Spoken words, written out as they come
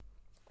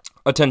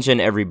Attention,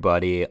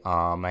 everybody.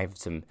 I have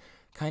some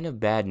kind of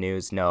bad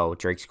news. No,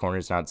 Drake's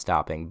Corner's not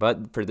stopping.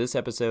 But for this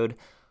episode,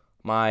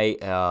 my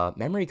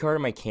memory card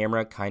and my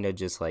camera kind of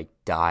just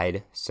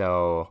died.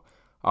 So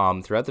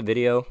throughout the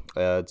video,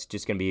 it's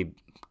just gonna be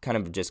kind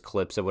of just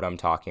clips of what I'm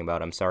talking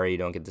about. I'm sorry you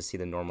don't get to see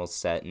the normal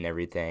set and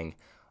everything.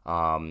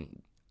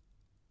 Um,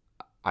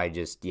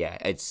 it's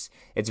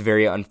a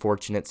very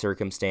unfortunate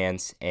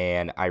circumstance,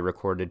 and I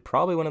recorded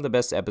probably one of the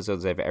best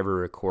episodes I've ever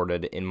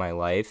recorded in my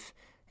life,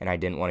 and I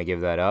didn't want to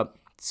give that up.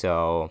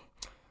 So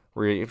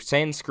we're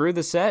saying screw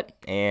the set,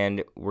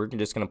 and we're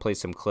just gonna play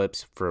some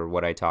clips for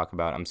what I talk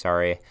about. I'm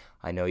sorry.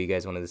 I know you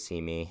guys wanted to see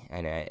me,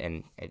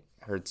 and it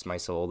hurts my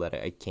soul that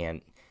I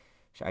can't.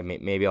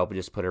 Maybe I'll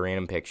just put a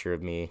random picture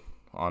of me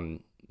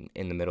on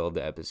in the middle of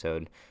the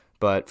episode.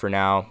 But for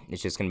now,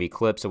 it's just gonna be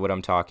clips of what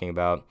I'm talking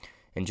about.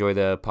 Enjoy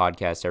the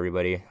podcast,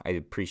 everybody. I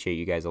appreciate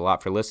you guys a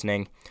lot for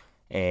listening.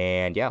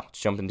 And yeah, let's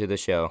jump into the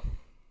show.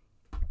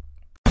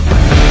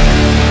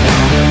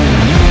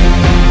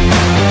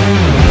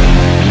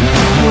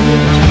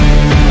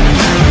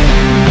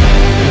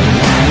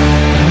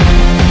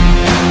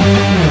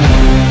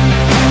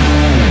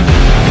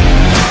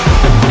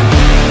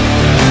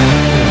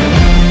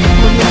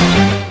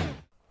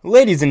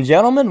 Ladies and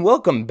gentlemen,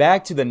 welcome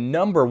back to the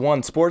number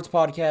one sports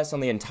podcast on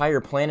the entire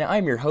planet.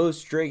 I'm your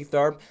host, Drake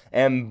Tharp,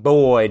 and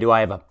boy, do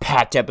I have a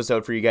packed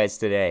episode for you guys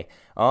today.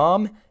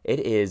 It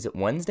is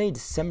Wednesday,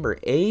 December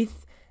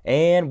 8th,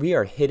 and we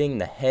are hitting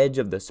the hedge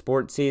of the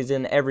sports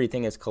season.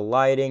 Everything is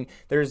colliding.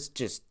 There's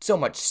just so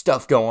much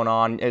stuff going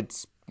on.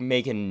 It's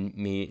making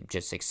me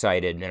just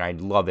excited, and I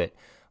love it.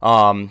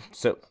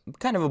 So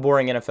kind of a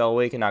boring NFL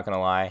week, I'm not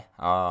gonna lie.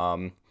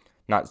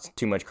 Not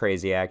too much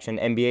crazy action.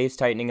 NBA is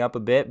tightening up a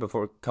bit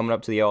before coming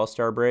up to the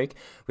All-Star break.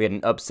 We had an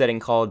upsetting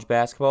college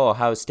basketball.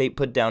 Ohio State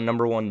put down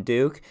number one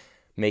Duke,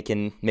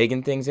 making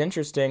things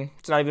interesting.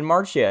 It's not even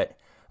March yet.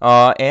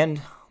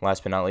 And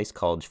last but not least,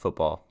 college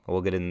football.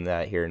 We'll get into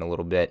that here in a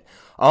little bit.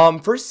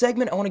 First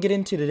segment I want to get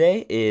into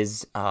today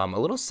is a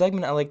little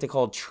segment I like to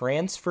call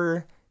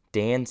Transfer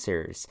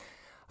Dancers.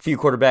 A few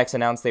quarterbacks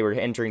announced they were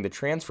entering the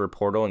transfer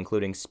portal,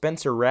 including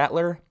Spencer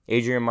Rattler,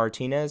 Adrian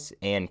Martinez,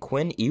 and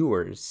Quinn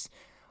Ewers.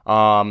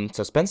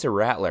 So Spencer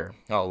Rattler,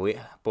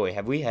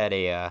 have we had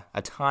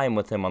a time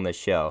with him on this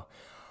show.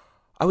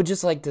 I would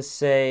just like to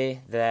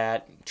say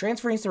that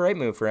transferring is the right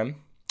move for him.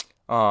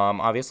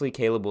 Obviously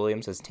Caleb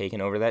Williams has taken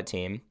over that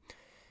team,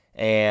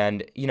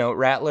 and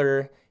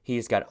Rattler,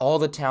 he's got all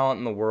the talent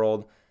in the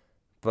world,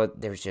 but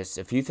there's just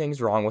a few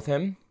things wrong with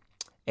him,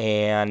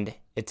 and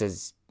it's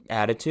his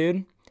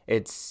attitude,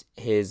 it's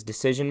his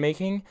decision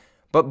making,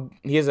 but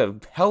he has a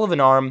hell of an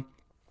arm,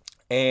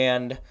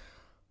 and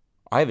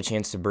I have a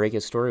chance to break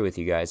his story with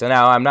you guys.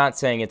 Now, I'm not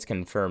saying it's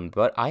confirmed,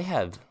 but I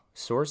have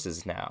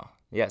sources now.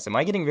 Yes, am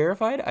I getting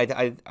verified?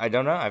 I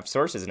don't know. I have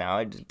sources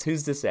now.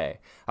 Who's to say?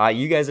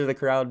 You guys are the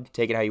crowd.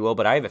 Take it how you will.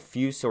 But I have a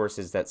few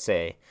sources that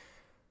say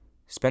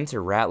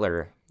Spencer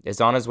Rattler is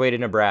on his way to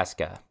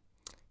Nebraska.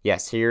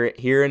 Yes, here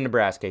in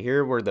Nebraska.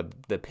 Here where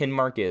the pin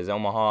mark is,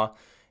 Omaha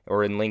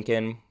or in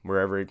Lincoln,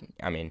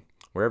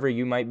 wherever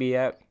you might be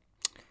at.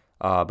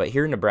 But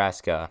here in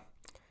Nebraska,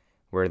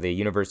 where the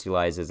university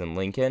lies, is in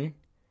Lincoln.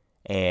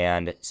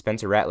 And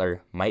Spencer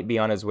Rattler might be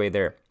on his way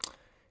there.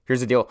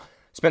 Here's the deal.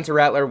 Spencer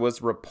Rattler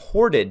was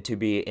reported to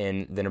be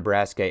in the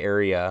Nebraska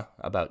area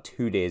about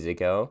 2 days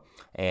ago,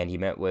 and he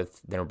met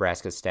with the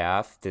Nebraska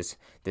staff. This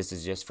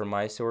is just from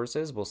my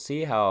sources. We'll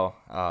see how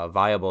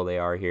viable they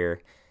are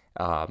here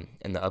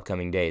in the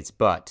upcoming days.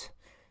 But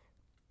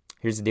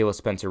here's the deal with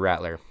Spencer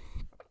Rattler.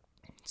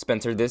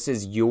 Spencer, this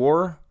is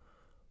your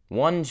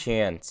one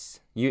chance.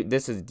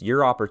 This is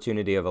your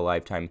opportunity of a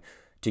lifetime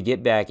to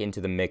get back into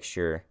the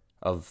mixture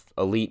of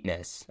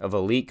eliteness, of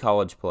elite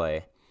college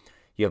play.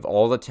 You have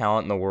all the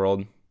talent in the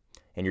world,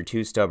 and you're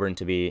too stubborn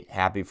to be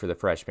happy for the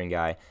freshman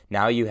guy.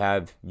 Now you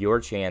have your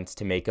chance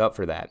to make up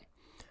for that.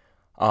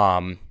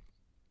 I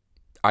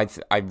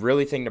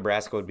really think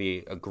Nebraska would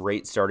be a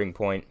great starting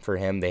point for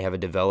him. They have a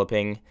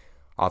developing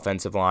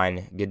offensive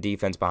line, good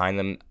defense behind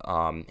them.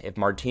 If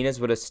Martinez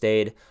would have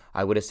stayed,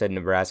 I would have said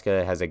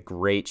Nebraska has a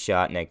great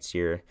shot next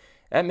year.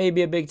 That may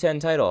be a Big Ten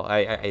title.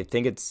 I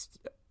think it's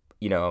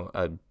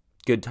a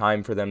good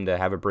time for them to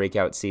have a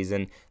breakout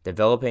season.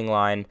 Developing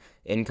line,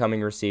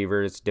 incoming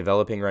receivers,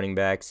 developing running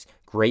backs,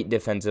 great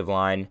defensive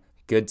line,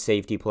 good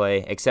safety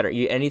play, etc.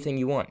 Anything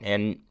you want.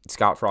 And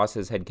Scott Frost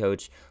is head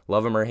coach.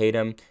 Love him or hate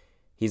him,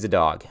 he's a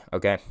dog,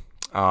 okay?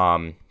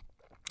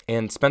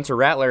 And Spencer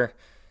Rattler,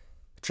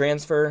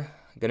 transfer,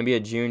 going to be a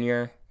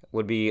junior,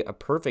 would be a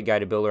perfect guy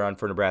to build around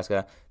for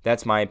Nebraska.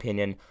 That's my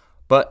opinion.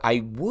 But I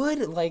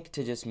would like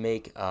to just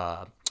make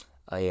a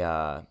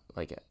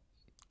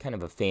kind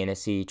of a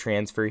fantasy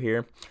transfer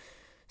here.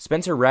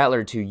 Spencer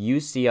Rattler to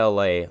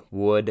UCLA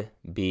would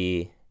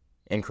be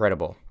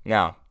incredible.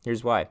 Now,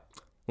 here's why.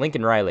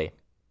 Lincoln Riley,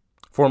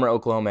 former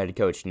Oklahoma head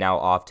coach, now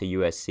off to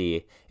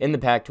USC in the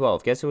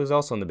Pac-12. Guess who was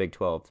also in the Big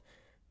 12?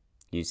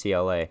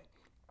 UCLA.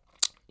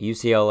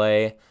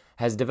 UCLA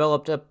has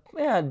developed a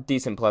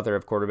decent plethora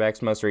of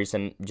quarterbacks. Most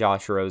recent,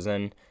 Josh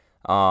Rosen.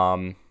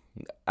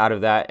 Out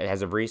of that,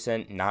 as of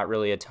recent, not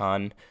really a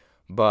ton,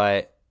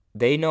 but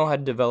they know how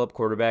to develop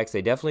quarterbacks.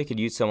 They definitely could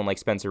use someone like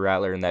Spencer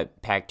Rattler in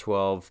that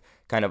Pac-12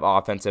 kind of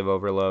offensive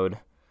overload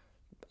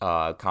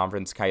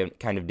conference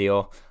kind of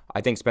deal.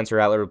 I think Spencer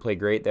Rattler would play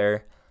great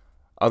there.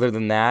 Other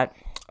than that,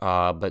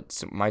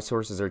 but my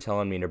sources are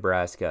telling me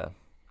Nebraska,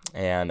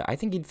 and I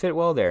think he'd fit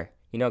well there.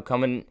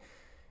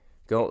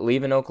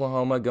 Leaving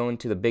Oklahoma, going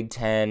to the Big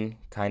Ten,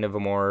 kind of a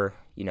more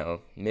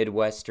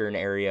Midwestern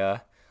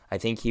area. I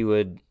think he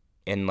would,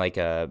 in like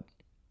a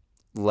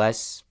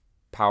less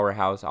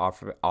powerhouse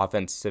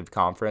offensive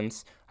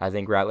conference, I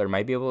think Rattler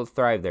might be able to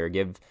thrive there.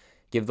 Give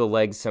the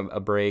legs a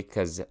break,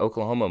 because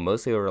Oklahoma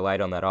mostly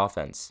relied on that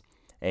offense.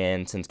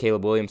 And since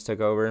Caleb Williams took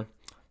over,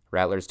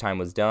 Rattler's time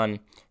was done.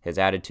 His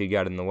attitude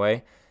got in the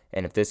way.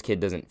 And if this kid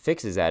doesn't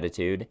fix his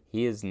attitude,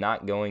 he is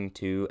not going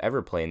to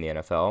ever play in the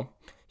NFL.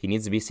 He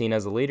needs to be seen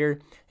as a leader,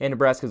 and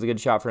Nebraska's a good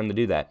shot for him to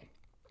do that.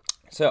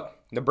 So,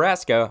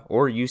 Nebraska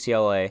or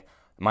UCLA, in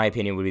my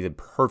opinion, would be the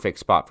perfect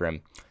spot for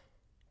him.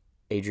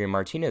 Adrian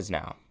Martinez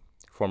now,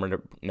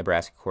 former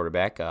Nebraska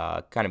quarterback,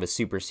 kind of a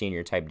super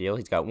senior type deal.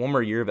 He's got one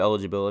more year of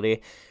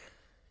eligibility.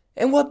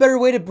 And what better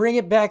way to bring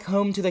it back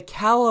home to the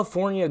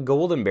California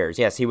Golden Bears?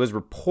 Yes, he was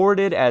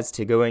reported as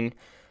to going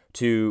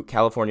to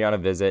California on a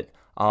visit.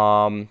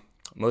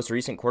 Most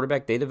recent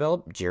quarterback they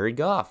developed, Jared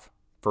Goff.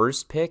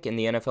 First pick in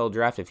the NFL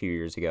draft a few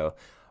years ago.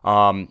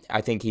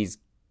 I think he's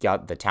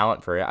got the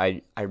talent for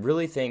it. I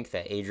really think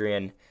that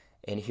Adrian,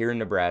 here in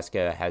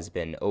Nebraska, has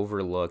been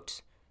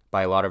overlooked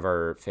by a lot of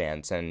our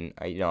fans. And,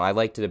 I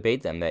like to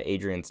debate them that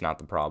Adrian's not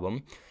the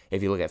problem.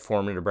 If you look at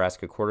former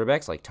Nebraska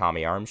quarterbacks like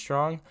Tommy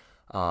Armstrong,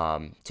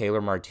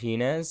 Taylor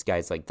Martinez,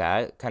 guys like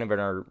that, kind of in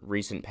our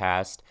recent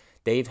past,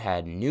 they've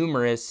had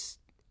numerous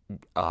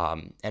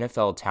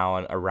NFL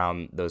talent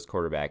around those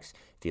quarterbacks.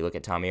 If you look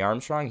at Tommy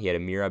Armstrong, he had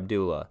Amir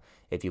Abdullah.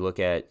 If you look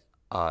at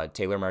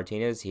Taylor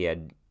Martinez, he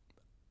had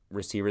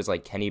receivers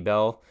like Kenny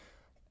Bell,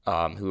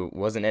 who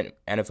wasn't an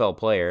NFL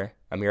player.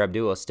 Amir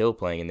Abdullah still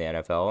playing in the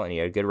NFL, and he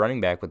had a good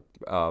running back with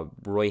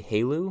Roy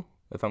Halu,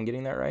 if I'm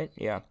getting that right.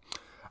 Yeah.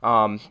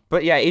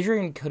 But yeah,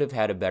 Adrian could have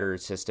had a better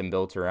system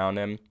built around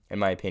him, in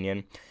my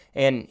opinion.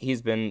 And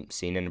he's been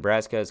seen in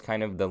Nebraska as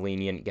kind of the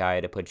lenient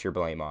guy to put your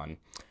blame on.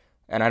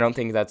 And I don't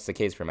think that's the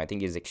case for him. I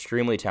think he's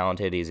extremely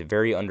talented. He's a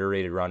very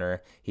underrated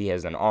runner. He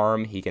has an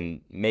arm. He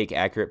can make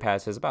accurate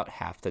passes about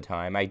half the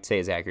time. I'd say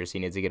his accuracy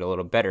needs to get a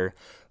little better.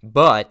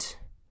 But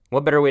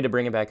what better way to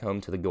bring it back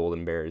home to the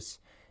Golden Bears?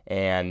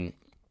 And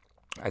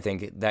I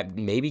think that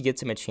maybe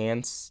gets him a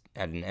chance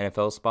at an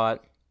NFL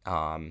spot.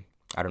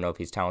 I don't know if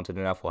he's talented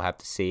enough. We'll have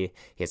to see.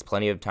 He has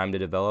plenty of time to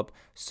develop.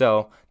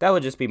 So that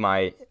would just be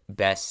my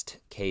best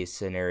case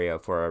scenario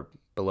for our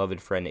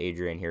beloved friend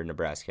Adrian here in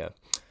Nebraska.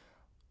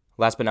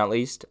 Last but not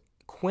least,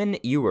 Quinn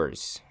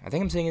Ewers. I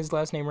think I'm saying his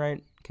last name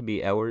right. Could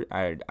be Ewers.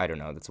 I don't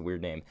know. That's a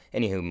weird name.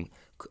 Anywho,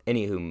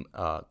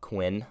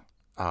 Quinn.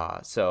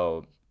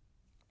 So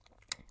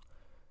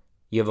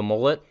you have a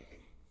mullet.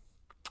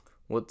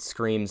 What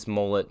screams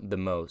mullet the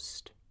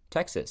most?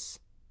 Texas,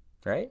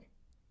 right?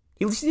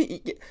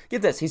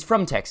 Get this. He's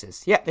from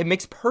Texas. Yeah, it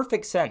makes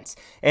perfect sense.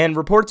 And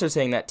reports are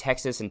saying that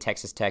Texas and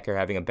Texas Tech are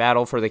having a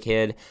battle for the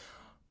kid.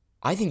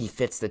 I think he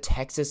fits the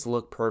Texas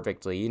look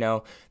perfectly.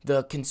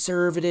 The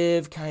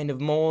conservative kind of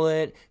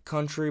mullet,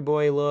 country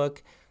boy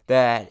look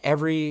that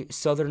every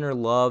Southerner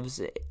loves.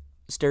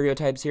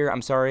 Stereotypes here,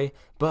 I'm sorry.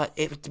 But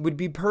it would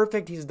be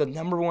perfect. He's the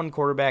number one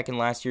quarterback in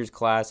last year's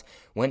class.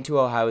 Went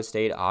to Ohio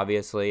State,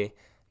 obviously.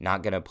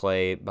 Not going to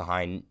play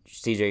behind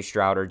C.J.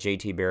 Stroud or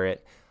J.T.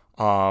 Barrett.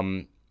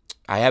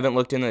 I haven't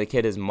looked into the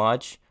kid as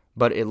much,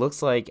 but it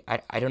looks like,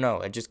 I don't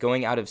know, just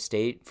going out of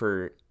state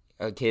for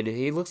a kid,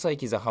 he looks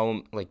like he's a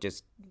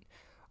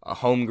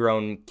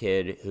homegrown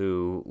kid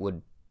who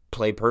would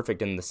play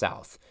perfect in the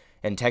South.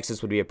 And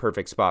Texas would be a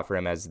perfect spot for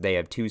him, as they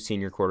have two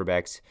senior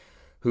quarterbacks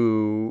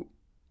who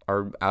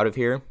are out of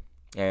here,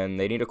 and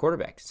they need a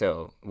quarterback.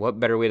 So what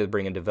better way to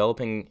bring a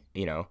developing,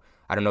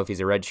 I don't know if he's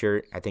a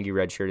redshirt. I think he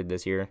redshirted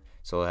this year,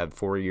 so he'll have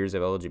 4 years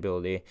of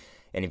eligibility.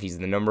 And if he's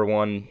the number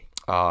one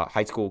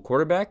high school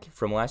quarterback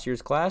from last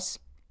year's class,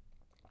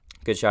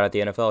 good shot at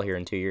the NFL here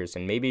in 2 years,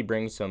 and maybe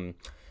bring some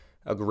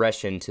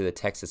aggression to the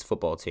Texas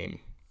football team.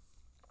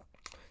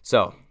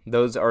 So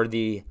those are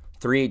the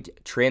 3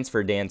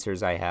 transfer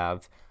dancers I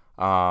have.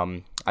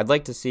 I'd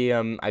like to see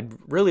him. I'd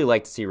really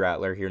like to see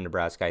Rattler here in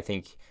Nebraska. I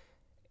think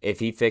if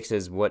he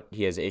fixes what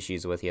he has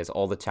issues with, he has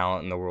all the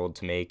talent in the world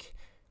to make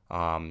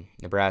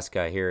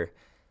Nebraska here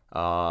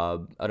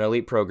an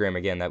elite program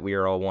again that we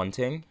are all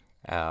wanting.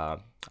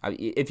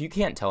 If you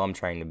can't tell, I'm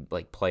trying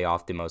to play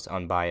off the most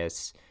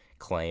unbiased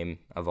claim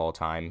of all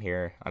time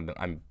here.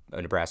 I'm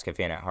a Nebraska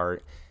fan at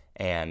heart,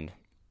 and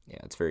yeah,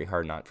 it's very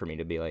hard not for me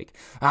to be like,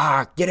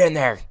 get in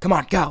there, come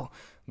on, go.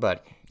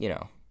 But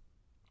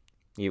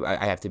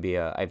I have to be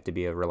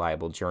a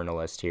reliable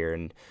journalist here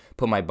and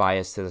put my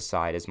bias to the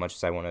side. As much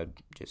as I want to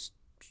just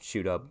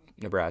shoot up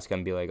Nebraska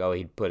and be like, oh,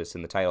 he'd put us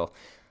in the title,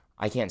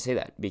 I can't say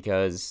that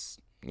because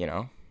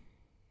I'm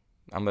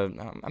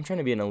trying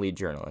to be an elite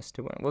journalist.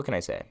 What can I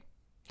say?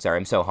 Sorry,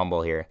 I'm so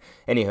humble here.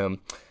 Anywho,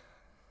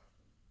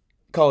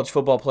 College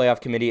Football Playoff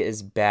Committee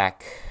is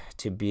back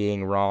to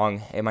being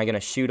wrong. Am I going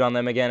to shoot on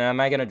them again? Am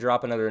I going to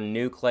drop another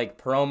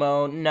nuke-like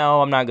promo?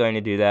 No, I'm not going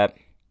to do that.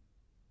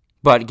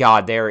 But,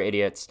 God, they're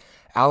idiots.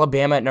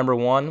 Alabama at number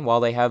 1, while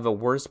they have a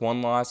worse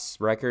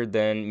one-loss record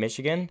than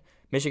Michigan.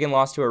 Michigan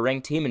lost to a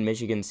ranked team in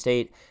Michigan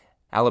State.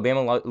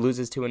 Alabama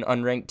loses to an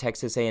unranked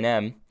Texas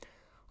A&M.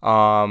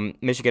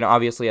 Michigan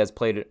obviously has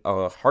played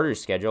a harder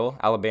schedule.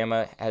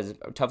 Alabama has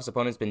toughest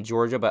opponents been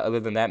Georgia, but other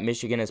than that,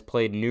 Michigan has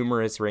played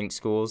numerous ranked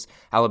schools.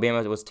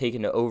 Alabama was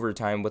taken to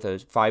overtime with a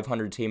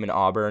 500 team in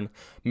Auburn.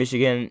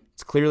 Michigan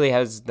clearly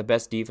has the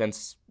best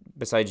defense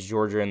besides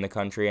Georgia in the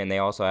country, and they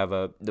also have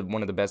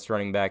one of the best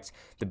running backs,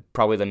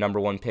 probably the number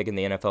 1 pick in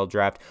the NFL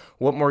draft.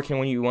 What more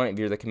can you want if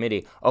you're the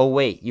committee? Oh,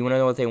 wait, you want to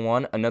know what they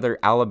want? Another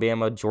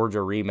Alabama-Georgia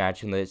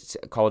rematch in the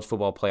college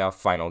football playoff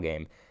final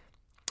game.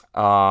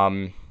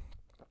 I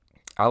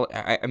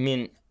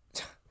mean,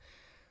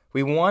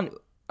 we want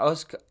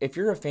us. If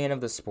you're a fan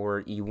of the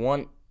sport, you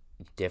want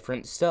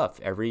different stuff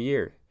every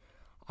year.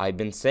 I've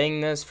been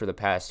saying this for the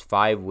past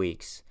 5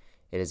 weeks.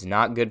 It is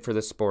not good for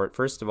the sport.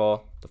 First of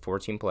all, the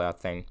 4-team playoff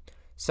thing.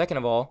 Second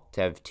of all,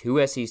 to have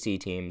 2 SEC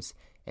teams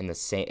in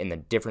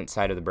the different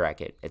side of the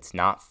bracket. It's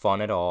not fun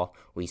at all.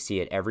 We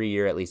see it every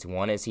year, at least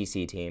one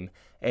SEC team.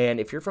 And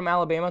if you're from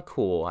Alabama,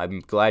 cool.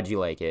 I'm glad you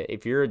like it.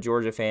 If you're a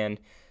Georgia fan,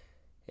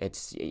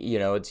 it's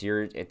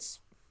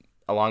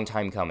a long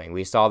time coming.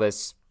 We saw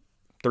this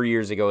 3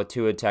 years ago with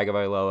Tua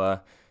Tagovailoa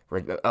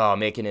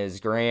making his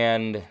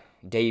grand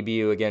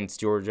debut against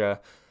Georgia,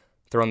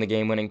 throwing the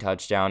game-winning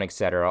touchdown,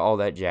 etc., all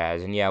that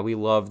jazz. And yeah, we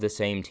love the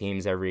same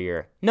teams every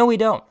year. No, we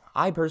don't.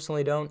 I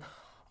personally don't.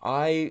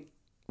 I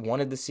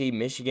wanted to see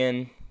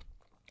Michigan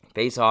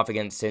face off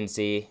against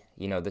Cincy.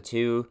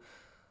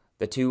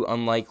 The two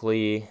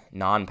unlikely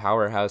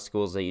non-powerhouse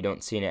schools that you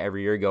don't see in it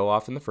every year go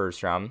off in the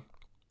first round.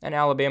 And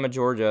Alabama,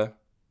 Georgia,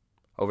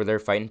 over there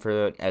fighting for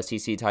the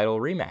SEC title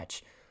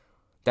rematch.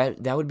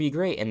 That would be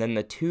great. And then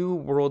the two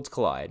worlds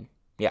collide.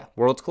 Yeah,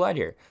 worlds collide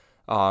here.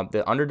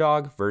 The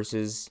underdog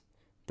versus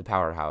the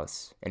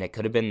powerhouse. And it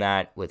could have been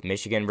that with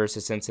Michigan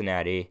versus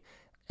Cincinnati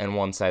on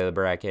one side of the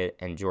bracket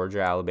and Georgia,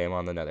 Alabama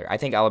on the other. I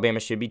think Alabama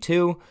should be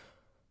 2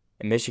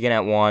 and Michigan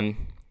at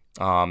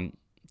 1.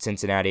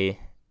 Cincinnati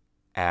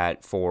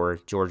at 4.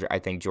 Georgia, I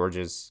think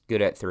Georgia's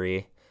good at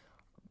 3.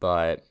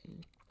 But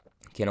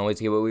can't always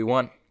get what we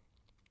want.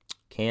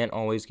 Can't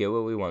always get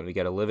what we want. We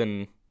got to live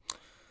in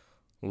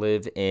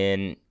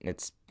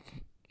it's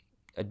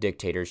a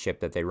dictatorship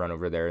that they run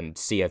over there in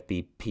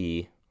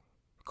CFBP,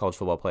 College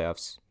Football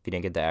Playoffs, if you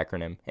didn't get the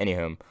acronym.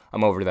 Anywho,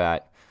 I'm over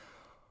that.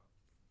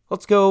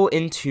 Let's go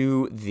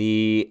into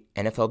the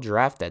NFL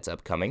draft that's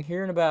upcoming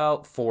here in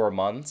about 4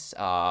 months.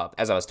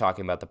 As I was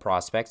talking about the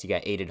prospects, you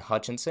got Aiden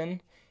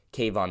Hutchinson,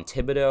 Kayvon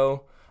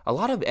Thibodeau, a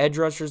lot of edge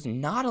rushers,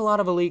 not a lot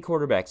of elite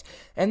quarterbacks.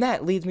 And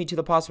that leads me to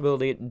the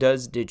possibility,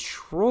 does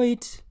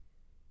Detroit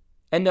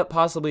end up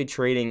possibly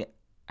trading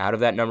out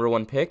of that number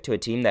 1 pick to a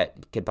team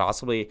that could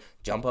possibly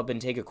jump up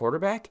and take a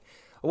quarterback?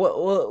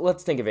 Well,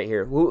 let's think of it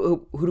here.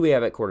 Who do we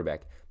have at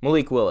quarterback?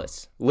 Malik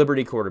Willis,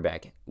 Liberty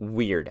quarterback.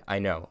 Weird, I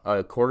know.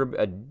 A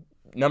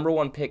number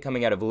 1 pick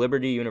coming out of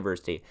Liberty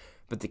University.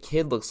 But the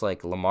kid looks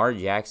like Lamar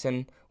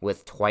Jackson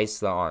with twice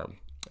the arm.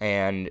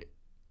 And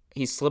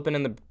he's slipping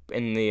in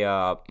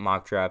the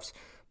mock drafts,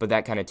 but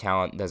that kind of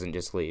talent doesn't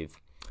just leave.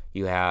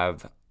 You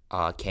have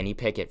Kenny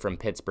Pickett from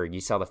Pittsburgh.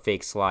 You saw the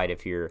fake slide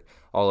if you're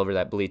all over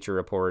that Bleacher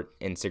Report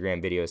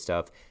Instagram video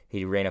stuff.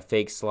 He ran a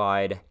fake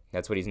slide.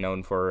 That's what he's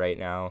known for right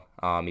now.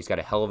 He's got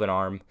a hell of an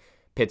arm.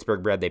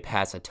 Pittsburgh bred. They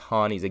pass a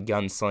ton. He's a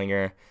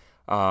gunslinger.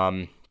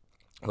 Who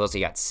else?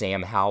 You got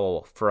Sam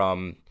Howell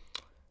from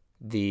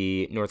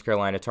the North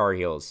Carolina Tar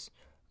Heels.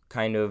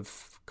 Kind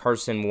of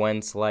Carson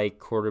Wentz-like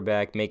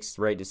quarterback. Makes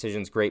the right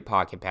decisions. Great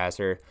pocket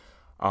passer.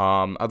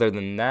 Other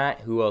than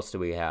that, who else do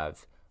we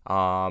have?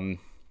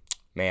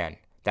 Man,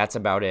 that's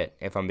about it,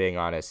 if I'm being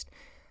honest.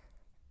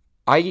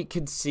 I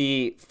could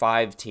see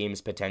 5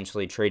 teams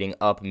potentially trading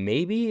up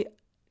maybe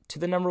to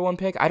the number 1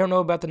 pick. I don't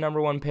know about the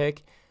number 1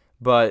 pick,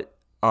 but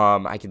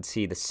I could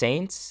see the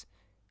Saints,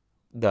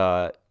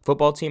 the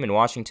football team in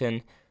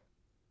Washington.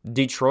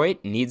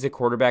 Detroit needs a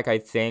quarterback, I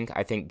think.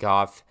 I think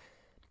Goff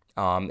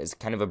is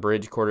kind of a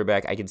bridge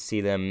quarterback. I could see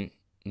them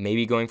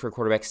maybe going for a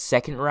quarterback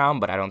 2nd round,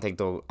 but I don't think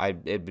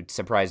it would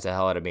surprise the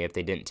hell out of me if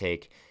they didn't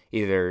take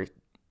either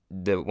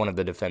one of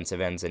the defensive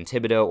ends in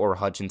Thibodeau or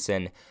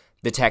Hutchinson.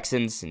 The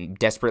Texans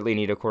desperately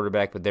need a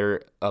quarterback, but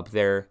they're up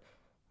there,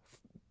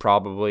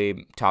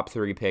 probably top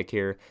 3 pick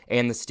here.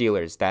 And the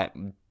Steelers.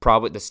 The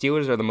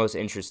Steelers are the most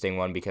interesting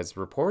one because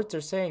reports are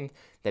saying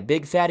that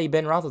big fatty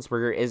Ben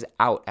Roethlisberger is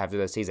out after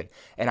the season.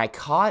 And I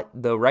caught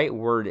the right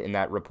word in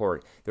that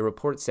report. The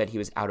report said he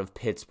was out of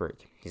Pittsburgh.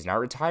 He's not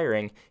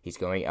retiring. He's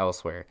going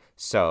elsewhere.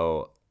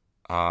 So,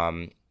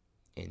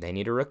 they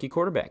need a rookie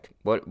quarterback.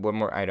 What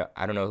more? I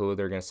don't know who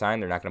they're going to sign.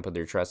 They're not going to put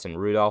their trust in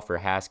Rudolph or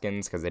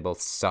Haskins because they both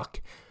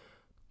suck.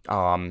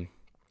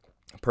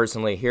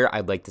 Personally, here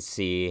I'd like to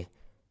see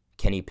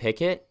Kenny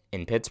Pickett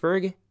in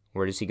Pittsburgh.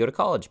 Where does he go to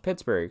college?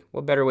 Pittsburgh.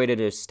 What better way to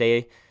just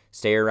stay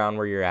around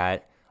where you're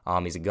at?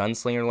 He's a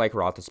gunslinger like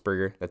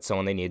Roethlisberger. That's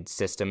someone they need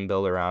system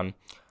built around.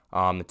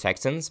 The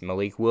Texans,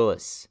 Malik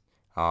Willis.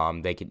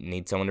 They could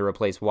need someone to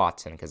replace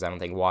Watson because I don't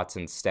think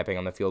Watson's stepping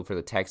on the field for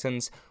the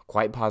Texans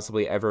quite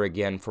possibly ever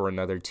again for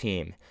another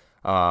team.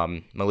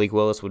 Malik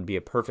Willis would be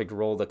a perfect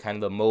role,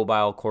 the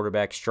mobile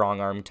quarterback, strong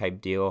arm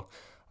type deal.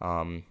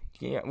 Kind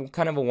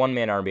of a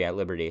one-man army at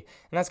Liberty.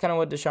 And that's kind of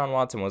what Deshaun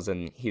Watson was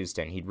in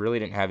Houston. He really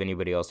didn't have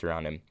anybody else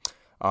around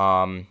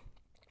him.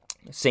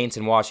 Saints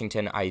in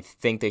Washington, I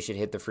think they should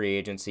hit the free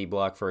agency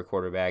block for a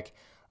quarterback.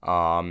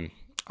 I'm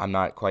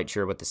not quite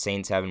sure what the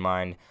Saints have in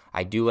mind.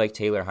 I do like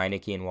Taylor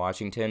Heinicke in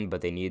Washington,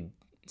 but they need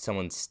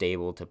someone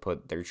stable to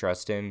put their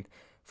trust in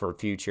for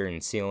future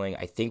and ceiling.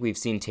 I think we've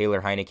seen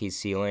Taylor Heinicke's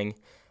ceiling,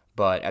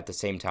 but at the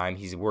same time,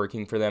 he's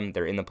working for them.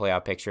 They're in the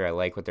playoff picture. I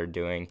like what they're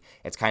doing.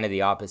 It's kind of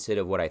the opposite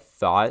of what I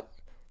thought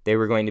they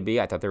were going to be.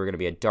 I thought they were going to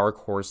be a dark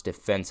horse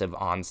defensive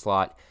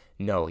onslaught.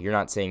 No, you're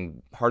not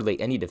saying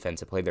hardly any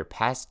defensive play. Their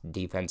pass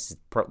defense is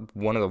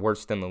one of the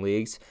worst in the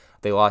leagues.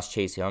 They lost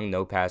Chase Young,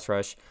 no pass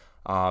rush.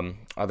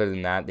 Other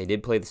than that, they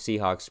did play the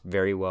Seahawks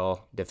very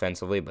well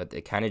defensively, but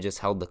they kind of just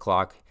held the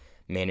clock.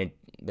 They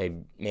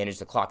managed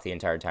the clock the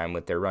entire time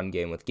with their run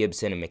game with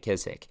Gibson and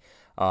McKissick.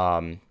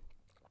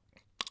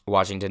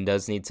 Washington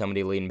does need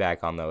somebody leading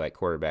back on, though, at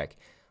quarterback.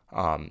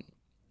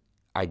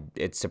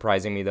 It's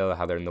surprising me, though,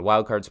 how they're in the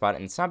wild card spot,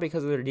 and it's not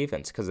because of their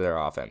defense, because of their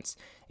offense.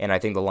 And I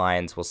think the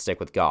Lions will stick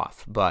with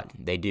Goff, but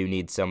they do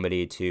need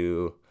somebody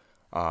to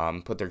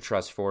put their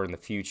trust for in the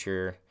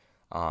future,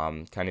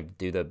 kind of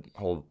do the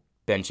whole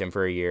bench him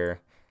for a year,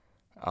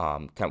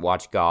 kind of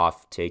watch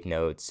Goff, take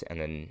notes,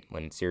 and then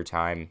when it's your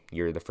time,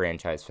 you're the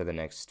franchise for the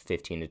next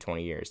 15 to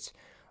 20 years.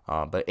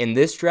 But in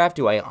this draft,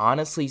 do I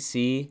honestly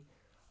see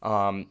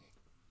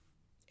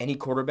any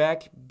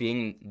quarterback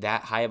being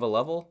that high of a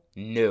level?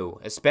 No,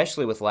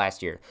 especially with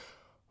last year.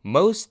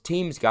 Most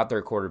teams got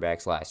their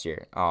quarterbacks last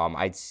year.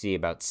 I'd see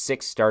about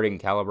 6 starting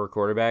caliber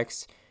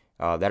quarterbacks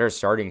that are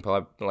starting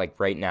like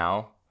right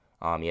now.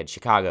 You had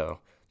Chicago,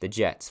 the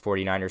Jets,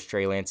 49ers,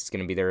 Trey Lance is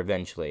going to be there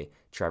eventually.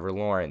 Trevor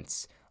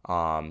Lawrence.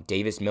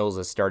 Davis Mills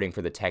is starting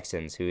for the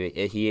Texans, who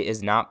he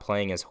is not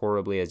playing as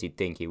horribly as you'd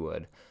think he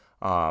would.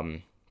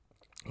 Who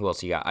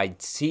else you got?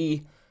 I'd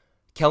see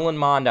Kellen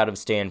Mond out of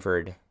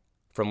Stanford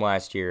from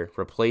last year,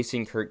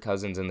 replacing Kirk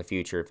Cousins in the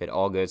future if it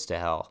all goes to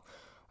hell.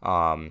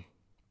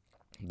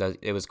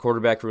 It was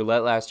quarterback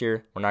roulette last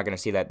year. We're not going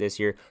to see that this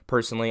year.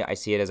 Personally, I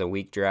see it as a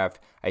weak draft.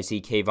 I see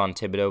Kayvon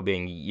Thibodeau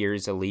being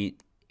years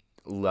elite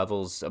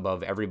levels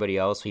above everybody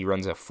else. He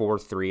runs a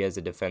 4.3 as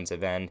a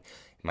defensive end.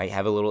 Might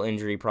have a little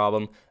injury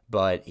problem,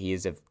 but he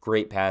is a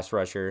great pass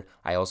rusher.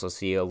 I also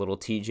see a little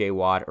TJ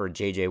Watt or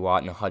JJ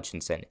Watt and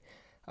Hutchinson.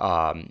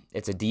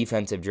 It's a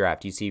defensive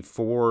draft. You see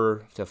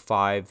 4 to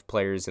 5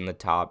 players in the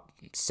top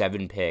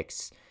 7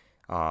 picks,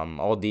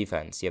 all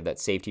defense. You have that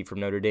safety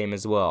from Notre Dame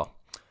as well.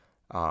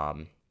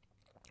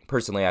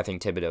 Personally, I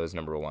think Thibodeau is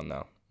number 1,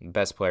 though.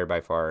 Best player by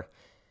far.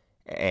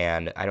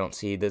 And I don't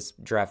see this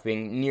draft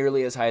being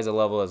nearly as high as a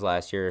level as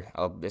last year,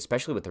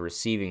 especially with the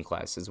receiving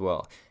class as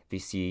well. If you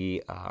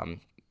see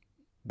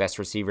best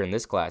receiver in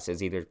this class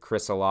is either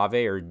Chris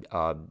Olave or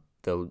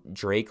the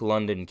Drake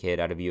London kid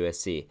out of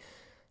USC.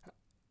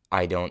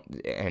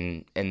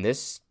 And in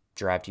this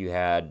draft, you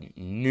had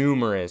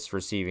numerous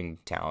receiving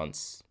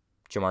talents.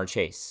 Jamar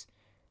Chase,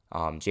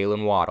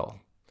 Jalen Waddle.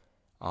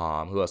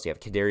 Who else do you have?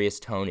 Kadarius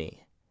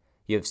Toney.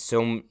 You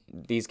have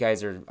these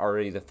guys are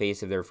already the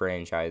face of their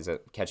franchise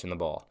at catching the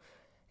ball.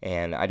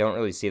 And I don't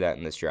really see that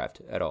in this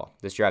draft at all.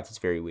 This draft is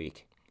very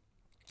weak.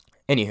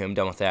 Anywho, I'm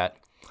done with that.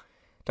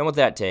 Done with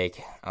that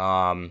take.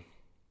 NFL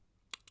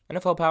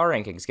Power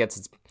Rankings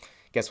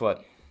guess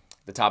what?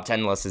 The top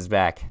 10 list is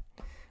back.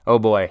 Oh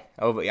boy.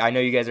 I know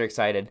you guys are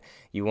excited.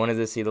 You wanted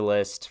to see the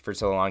list for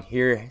so long.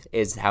 Here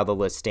is how the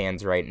list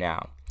stands right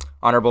now.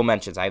 Honorable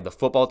mentions. I have the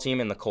football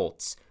team and the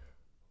Colts.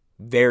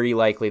 Very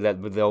likely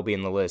that they'll be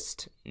in the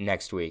list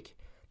next week.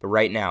 But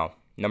right now,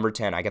 number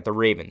 10, I got the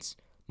Ravens.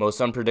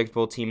 Most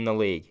unpredictable team in the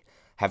league.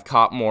 Have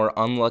caught more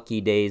unlucky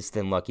days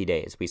than lucky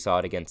days. We saw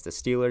it against the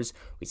Steelers.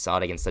 We saw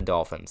it against the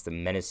Dolphins. The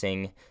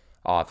menacing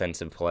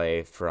offensive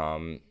play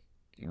from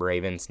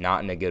Ravens,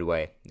 not in a good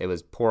way. It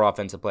was poor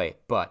offensive play.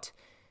 But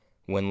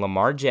when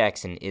Lamar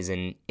Jackson is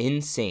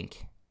in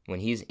sync,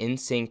 when he's in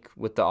sync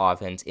with the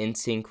offense, in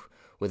sync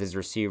with his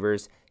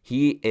receivers,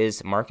 he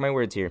is, mark my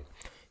words here,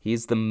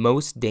 he's the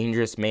most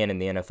dangerous man in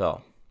the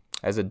NFL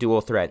as a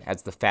dual threat,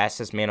 as the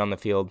fastest man on the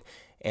field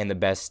and the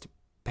best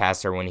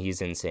passer when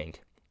he's in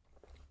sync.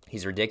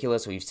 He's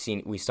ridiculous. We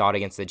saw it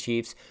against the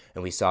Chiefs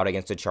and we saw it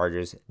against the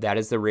Chargers. That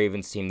is the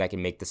Ravens team that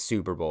can make the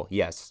Super Bowl.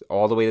 Yes,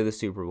 all the way to the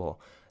Super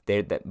Bowl.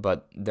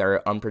 But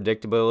their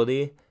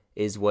unpredictability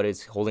is what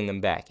is holding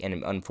them back.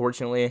 And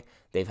unfortunately,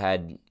 they've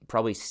had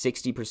probably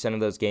 60%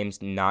 of those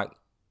games not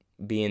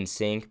be in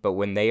sync. But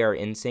when they are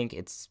in sync,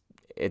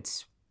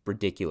 it's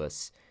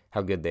ridiculous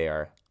how good they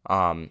are.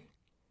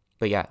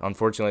 But yeah,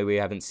 unfortunately, we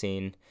haven't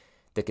seen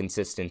the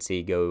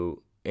consistency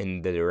go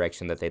in the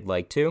direction that they'd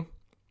like to.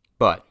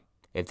 But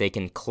if they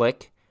can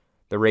click,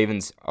 the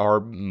Ravens are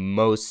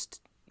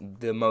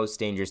the most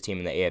dangerous team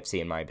in the AFC,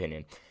 in my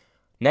opinion.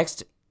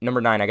 Next,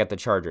 number 9, I got the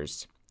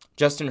Chargers.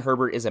 Justin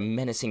Herbert is a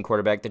menacing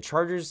quarterback. The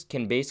Chargers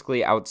can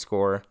basically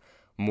outscore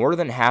more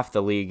than half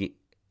the league,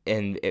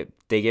 and if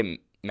they get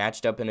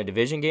matched up in a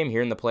division game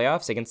here in the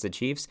playoffs against the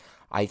Chiefs,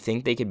 I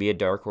think they could be a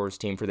dark horse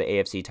team for the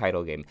AFC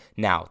title game.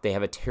 Now, they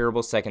have a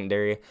terrible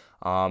secondary.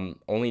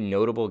 Only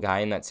notable guy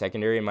in that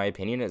secondary, in my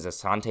opinion, is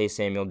Asante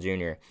Samuel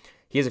Jr.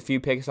 He has a few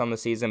picks on the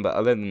season, but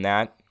other than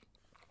that,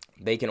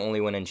 they can only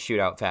win in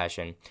shootout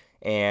fashion.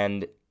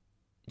 And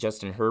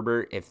Justin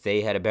Herbert, if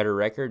they had a better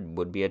record,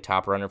 would be a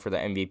top runner for the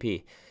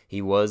MVP.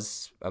 He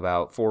was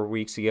about 4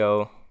 weeks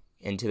ago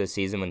into the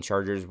season when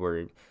Chargers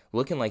were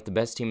looking like the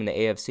best team in the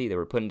AFC. They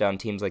were putting down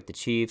teams like the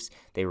Chiefs.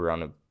 They were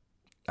on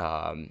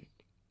a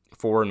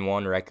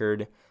 4-1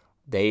 record.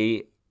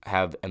 They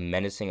have a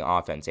menacing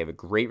offense. They have a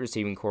great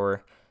receiving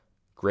core,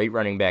 great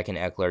running back in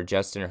Eckler.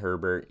 Justin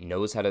Herbert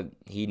knows how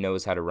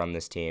to run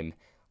this team.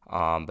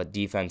 But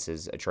defense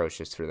is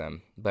atrocious for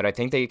them. But I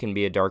think they can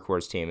be a dark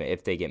horse team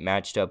if they get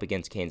matched up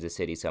against Kansas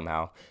City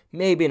somehow.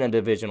 Maybe in a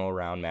divisional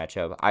round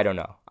matchup. I don't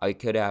know. It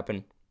could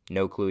happen.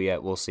 No clue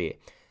yet. We'll see.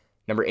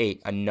 Number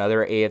 8,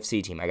 another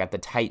AFC team. I got the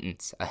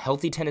Titans. A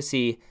healthy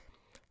Tennessee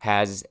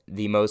has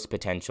the most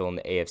potential in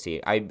the AFC.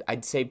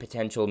 I'd say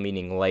potential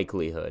meaning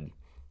likelihood.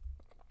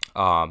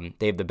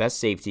 They have the best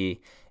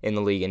safety in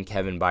the league in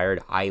Kevin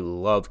Byard. I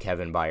love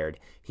Kevin Byard.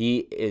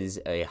 He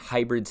is a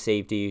hybrid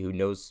safety who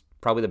knows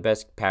probably the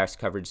best pass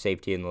coverage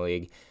safety in the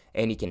league,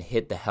 and he can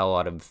hit the hell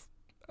out of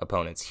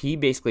opponents. He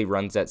basically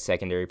runs that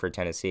secondary for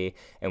Tennessee,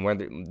 and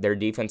when their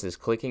defense is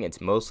clicking, it's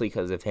mostly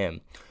because of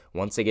him.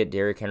 Once they get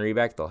Derrick Henry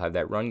back, they'll have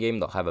that run game.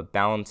 They'll have a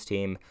balanced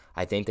team.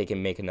 I think they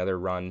can make another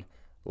run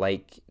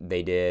like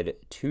they did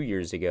 2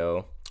 years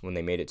ago when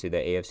they made it to the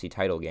AFC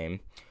title game.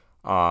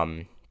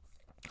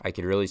 I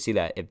could really see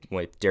that.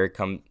 If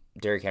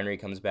Derrick Henry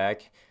comes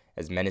back,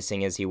 as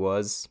menacing as he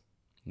was,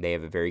 they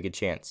have a very good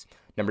chance.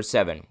 Number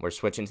 7, we're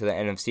switching to the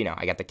NFC now.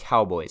 I got the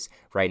Cowboys.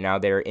 Right now,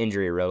 they're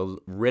injury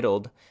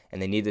riddled,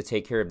 and they need to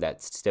take care of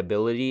that.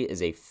 Stability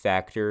is a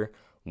factor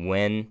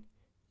when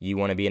you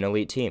want to be an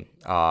elite team.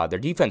 Their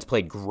defense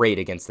played great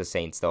against the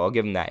Saints, though. I'll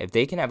give them that. If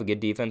they can have a good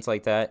defense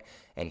like that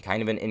and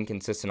kind of an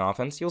inconsistent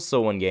offense, you'll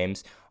still win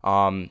games.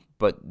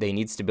 But they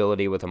need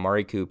stability with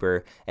Amari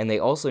Cooper, and they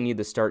also need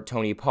to start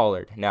Tony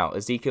Pollard. Now,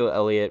 Ezekiel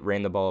Elliott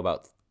ran the ball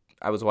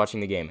I was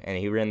watching the game, and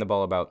he ran the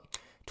ball about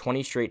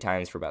 20 straight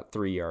times for about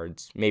 3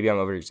 yards. Maybe I'm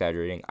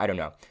over-exaggerating. I don't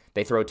know.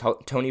 They throw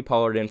Tony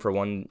Pollard in for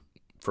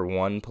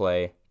one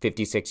play,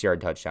 56-yard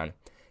touchdown.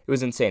 It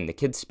was insane. The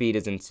kid's speed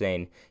is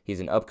insane. He's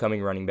an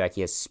upcoming running back.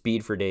 He has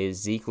speed for days.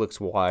 Zeke looks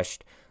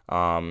washed.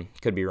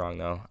 Could be wrong,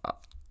 though.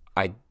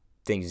 I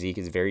think Zeke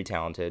is very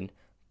talented,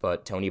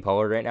 but Tony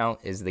Pollard right now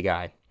is the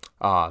guy.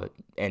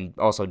 And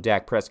also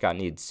Dak Prescott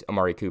needs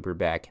Amari Cooper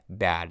back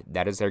bad.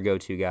 That is their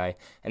go-to guy.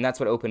 And that's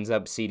what opens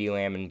up CeeDee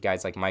Lamb and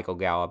guys like Michael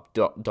Gallup,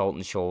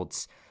 Dalton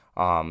Schultz.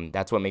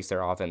 That's what makes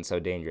their offense so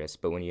dangerous.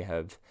 But when you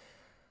have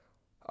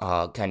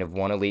kind of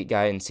one elite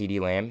guy in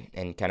CeeDee Lamb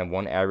and kind of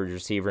one average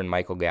receiver in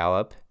Michael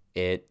Gallup,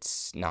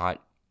 it's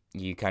not,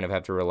 you kind of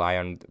have to rely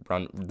on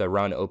the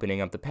run opening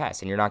up the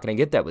pass. And you're not going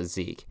to get that with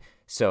Zeke.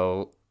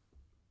 So,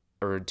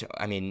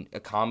 a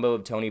combo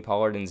of Tony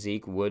Pollard and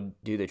Zeke would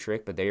do the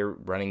trick, but they're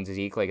running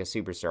Zeke like a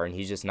superstar, and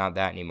he's just not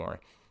that anymore.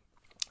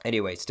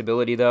 Anyway,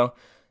 stability, though,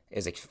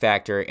 is a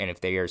factor, and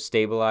if they are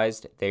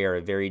stabilized, they are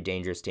a very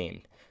dangerous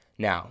team.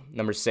 Now,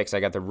 number 6, I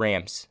got the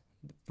Rams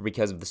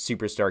because of the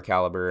superstar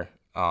caliber.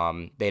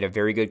 They had a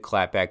very good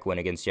clapback win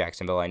against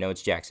Jacksonville. I know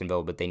it's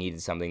Jacksonville, but they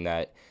needed something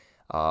that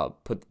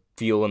put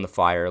fuel in the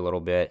fire a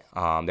little bit.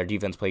 Their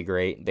defense played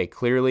great. They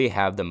clearly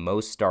have the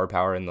most star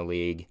power in the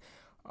league.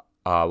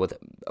 With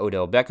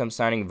Odell Beckham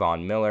signing,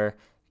 Von Miller,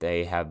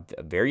 they have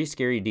a very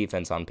scary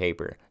defense on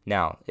paper.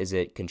 Now, is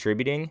it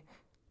contributing?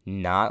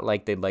 Not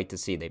like they'd like to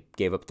see. They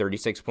gave up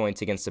 36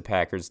 points against the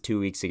Packers 2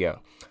 weeks ago.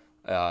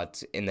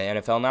 In the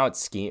NFL now,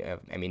 it's scheme.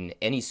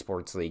 Any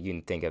sports league you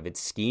can think of,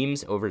 it's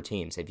schemes over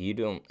teams. If you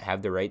don't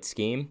have the right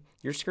scheme,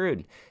 you're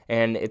screwed.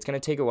 And it's going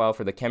to take a while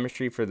for the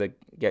chemistry for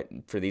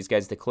these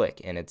guys to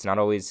click. And it's not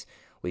always.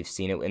 We've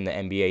seen it in the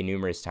NBA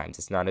numerous times.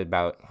 It's not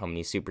about how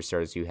many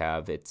superstars you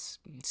have. It's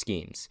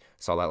schemes.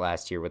 Saw that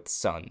last year with the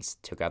Suns.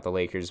 Took out the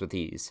Lakers with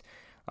ease.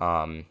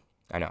 I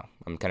know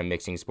I'm kind of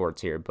mixing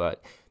sports here,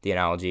 but the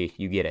analogy,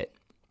 you get it.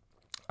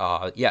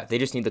 They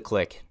just need to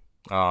click.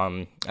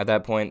 At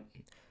that point,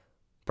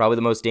 probably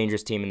the most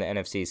dangerous team in the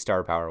NFC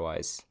star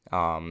power-wise.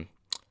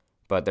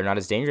 But they're not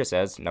as dangerous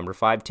as number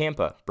 5,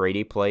 Tampa.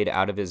 Brady played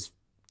out of his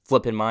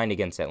flipping mind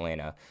against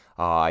Atlanta.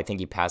 I think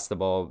he passed the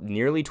ball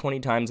nearly 20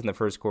 times in the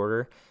first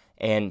quarter.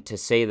 And to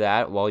say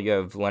that while you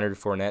have Leonard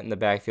Fournette in the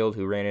backfield,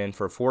 who ran in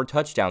for 4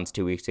 touchdowns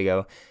 2 weeks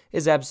ago,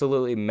 is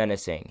absolutely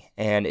menacing.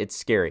 And it's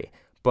scary.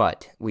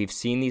 But we've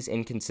seen these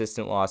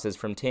inconsistent losses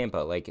from Tampa,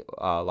 like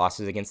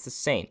losses against the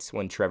Saints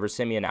when Trevor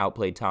Siemian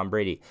outplayed Tom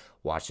Brady.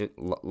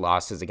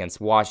 Losses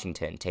against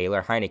Washington,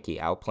 Taylor Heineke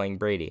outplaying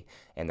Brady,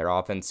 and their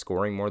offense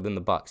scoring more than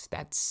the Bucs.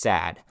 That's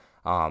sad.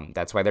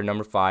 That's why they're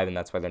number 5, and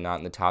that's why they're not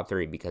in the top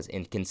 3, because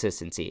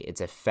inconsistency,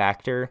 it's a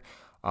factor.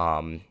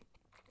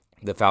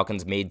 The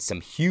Falcons made some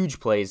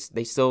huge plays.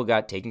 They still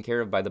got taken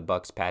care of by the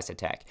Bucs pass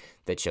attack.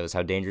 That shows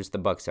how dangerous the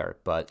Bucs are,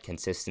 but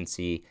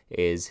consistency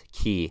is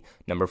key.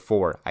 Number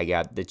 4, I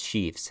got the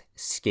Chiefs.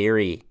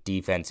 Scary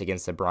defense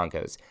against the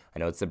Broncos. I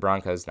know it's the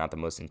Broncos, not the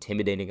most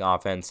intimidating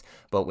offense,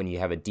 but when you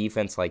have a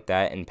defense like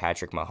that and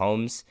Patrick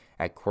Mahomes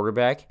at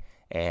quarterback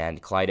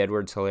and Clyde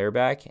Edwards-Helaire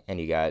back,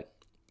 and you got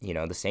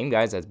the same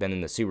guys that's been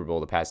in the Super Bowl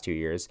the past 2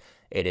 years,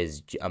 it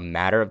is a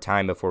matter of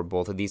time before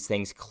both of these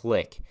things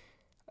click.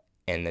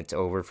 And it's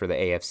over for the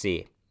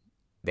AFC.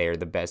 They are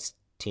the best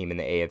team in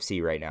the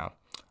AFC right now.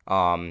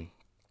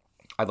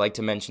 I'd like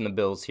to mention the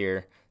Bills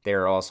here. They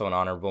are also an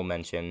honorable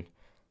mention.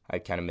 I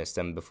kind of missed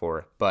them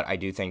before. But I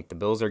do think the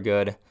Bills are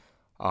good.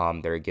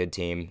 They're a good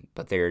team,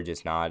 but they're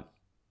just not.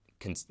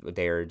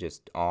 They are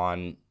just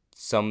on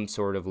some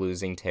sort of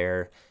losing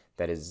tear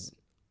that is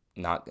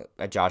not.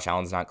 Josh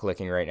Allen's not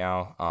clicking right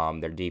now.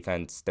 Their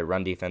defense, their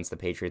run defense, the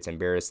Patriots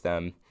embarrassed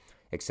them,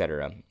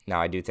 etc.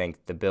 Now I do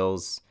think the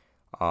Bills.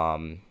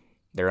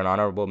 They're an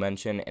honorable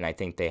mention, and I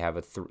think they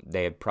have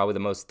they have probably the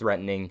most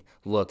threatening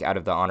look out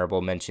of the honorable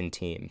mention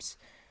teams.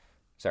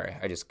 Sorry,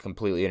 I just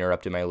completely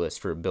interrupted my list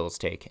for Bills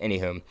take.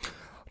 Anywho,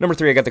 number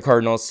 3, I got the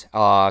Cardinals.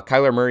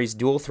 Kyler Murray's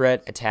dual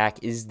threat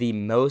attack is the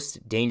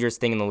most dangerous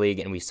thing in the league,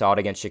 and we saw it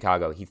against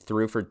Chicago. He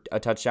threw for a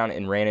touchdown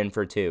and ran in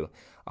for 2.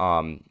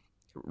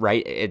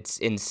 Right? It's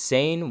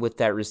insane with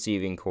that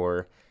receiving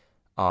core.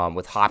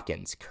 With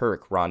Hopkins,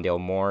 Kirk, Rondale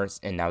Moore,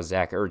 and now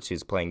Zach Ertz,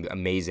 who's playing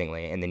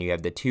amazingly. And then you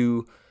have the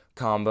 2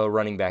 combo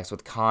running backs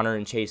with Connor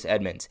and Chase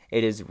Edmonds.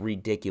 It is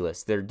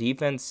ridiculous. Their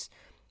defense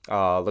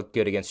looked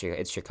good against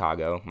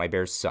Chicago. My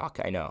Bears suck,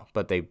 I know.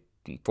 But they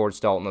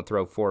forced Dalton to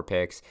throw 4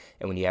 picks.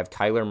 And when you have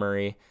Kyler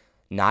Murray,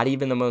 not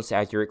even the most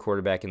accurate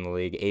quarterback in the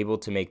league, able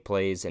to make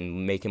plays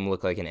and make him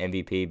look like an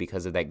MVP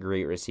because of that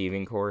great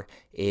receiving core,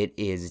 it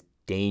is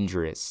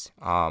dangerous.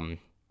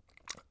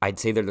 I'd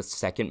say they're the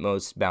second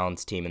most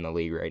balanced team in the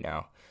league right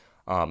now.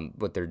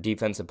 With their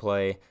defensive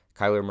play,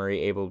 Kyler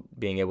Murray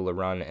being able to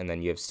run, and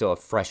then you have still a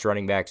fresh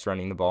running backs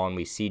running the ball, and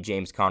we see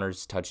James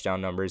Conner's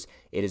touchdown numbers.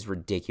 It is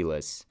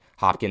ridiculous.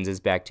 Hopkins is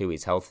back too.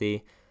 He's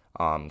healthy.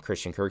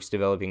 Christian Kirk's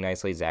developing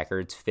nicely. Zach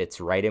Ertz fits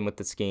right in with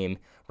the scheme.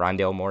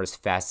 Rondale Moore is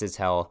fast as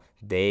hell.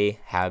 They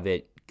have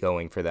it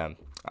going for them.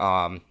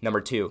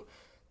 Number 2,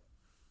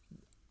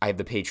 I have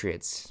the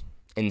Patriots.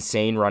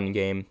 Insane run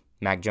game.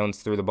 Mac Jones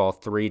threw the ball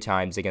 3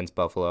 times against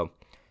Buffalo,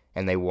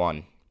 and they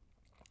won.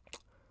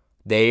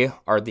 They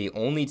are the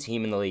only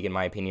team in the league, in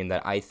my opinion,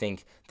 that I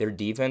think their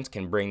defense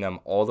can bring them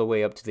all the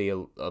way up to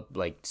the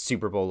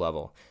Super Bowl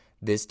level.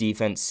 This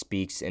defense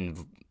speaks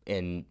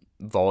in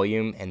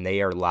volume, and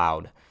they are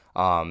loud.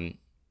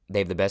 They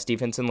have the best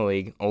defense in the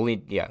league. Only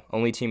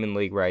team in the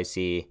league where I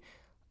see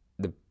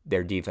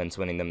their defense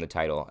winning them the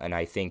title. And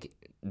I think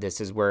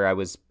this is where I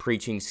was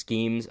preaching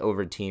schemes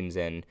over teams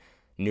in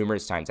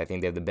numerous times. I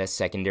think they have the best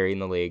secondary in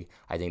the league.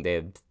 I think they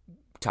have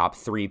top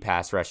 3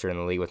 pass rusher in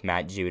the league with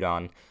Matt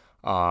Judon.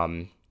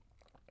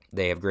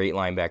 They have great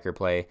linebacker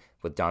play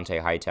with Dante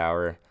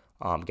Hightower.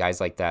 Guys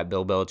like that.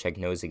 Bill Belichick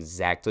knows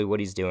exactly what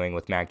he's doing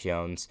with Mac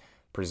Jones,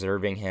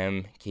 preserving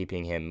him,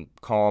 keeping him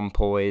calm,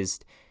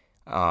 poised.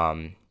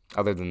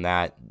 Other than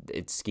that,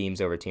 it's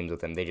schemes over teams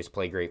with him. They just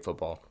play great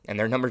football. And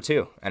they're number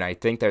 2. And I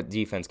think their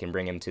defense can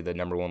bring him to the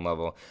number 1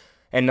 level.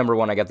 And number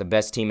 1, I got the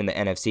best team in the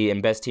NFC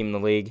and best team in the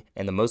league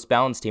and the most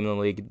balanced team in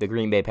the league, the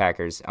Green Bay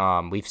Packers.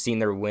 We've seen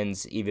their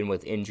wins even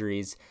with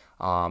injuries.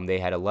 They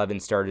had 11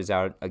 starters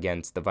out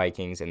against the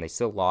Vikings, and they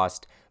still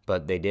lost,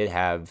 but they did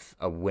have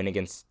a win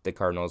against the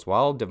Cardinals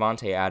while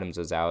Devontae Adams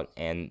was out,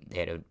 and they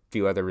had a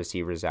few other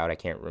receivers out. I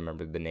can't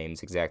remember the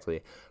names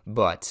exactly.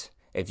 But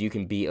if you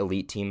can beat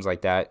elite teams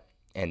like that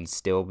and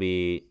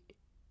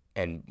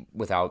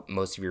without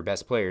most of your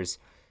best players,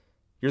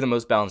 you're the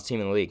most balanced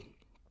team in the league.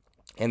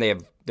 And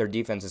their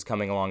defense is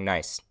coming along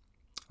nice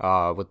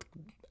with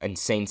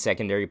insane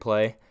secondary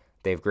play.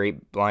 They have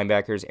great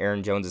linebackers.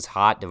 Aaron Jones is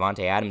hot.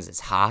 Devontae Adams is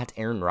hot.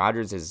 Aaron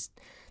Rodgers is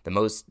the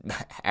most,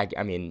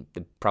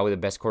 probably the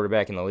best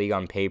quarterback in the league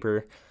on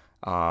paper.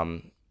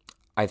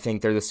 I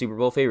think they're the Super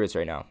Bowl favorites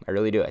right now. I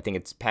really do. I think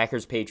it's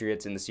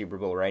Packers-Patriots in the Super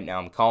Bowl right now.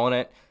 I'm calling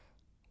it.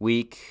 What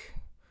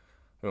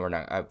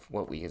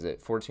week is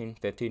it? 14,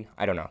 15?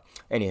 I don't know.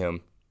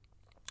 Anywho,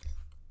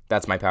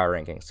 that's my power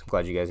rankings. I'm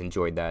glad you guys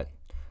enjoyed that.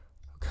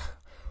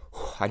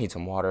 I need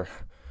some water.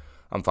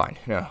 I'm fine.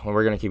 No,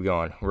 we're going to keep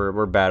going.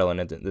 We're battling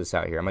this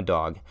out here. I'm a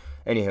dog.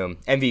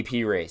 Anywho,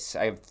 MVP race.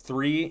 I have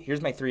 3.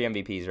 Here's my 3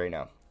 MVPs right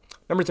now.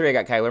 Number 3, I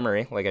got Kyler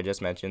Murray, like I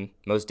just mentioned.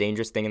 Most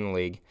dangerous thing in the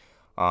league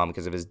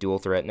because of his dual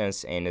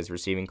threatness and his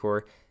receiving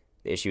core.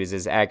 The issue is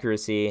his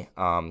accuracy.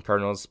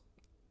 Cardinals,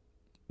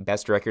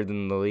 best record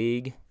in the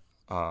league.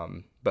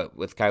 But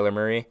with Kyler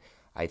Murray,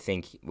 I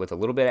think with a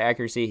little bit of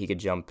accuracy, he could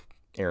jump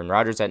Aaron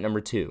Rodgers at number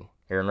 2.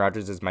 Aaron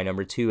Rodgers is my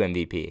number 2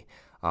 MVP.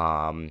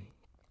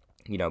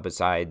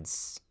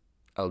 Besides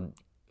a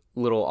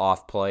little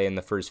off play in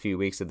the first few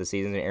weeks of the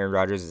season, Aaron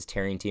Rodgers is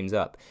tearing teams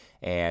up,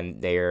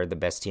 and they are the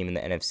best team in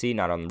the NFC,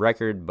 not on the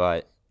record,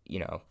 but,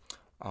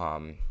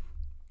 on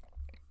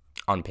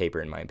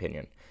paper, in my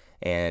opinion.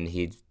 and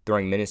he's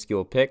throwing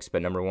minuscule picks.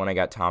 But number one, I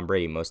got Tom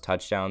Brady, most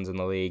touchdowns in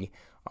the league.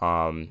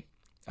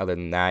 Other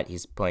than that,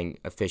 he's playing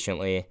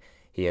efficiently.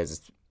 He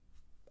has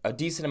a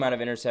decent amount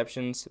of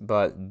interceptions,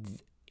 but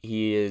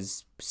he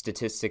is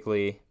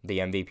statistically the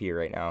MVP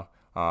right now.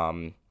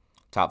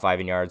 Top 5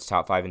 in yards,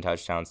 top 5 in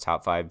touchdowns,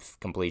 top 5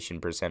 completion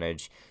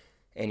percentage,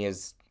 and he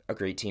has a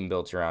great team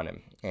built around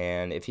him.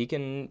 And if he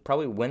can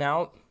probably win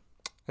out,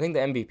 I think the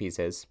MVP is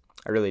his.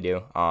 I really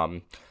do.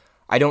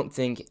 I don't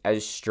think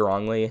as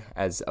strongly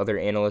as other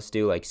analysts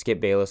do, like Skip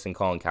Bayless and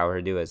Colin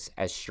Cowherd do, as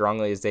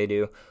strongly as they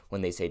do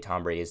when they say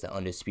Tom Brady is the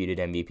undisputed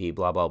MVP,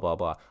 blah, blah, blah,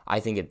 blah. I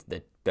think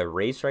the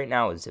race right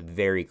now is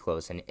very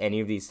close, and any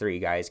of these three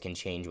guys can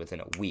change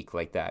within a week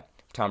like that.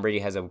 If Tom Brady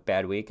has a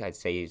bad week, I'd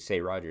say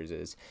Rodgers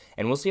is.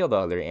 And we'll see how the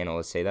other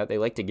analysts say that. They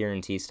like to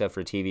guarantee stuff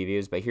for TV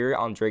views, but here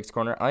on Drake's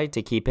Corner, I like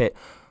to keep it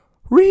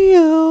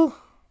real.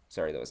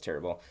 Sorry, that was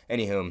terrible.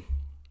 Anywho,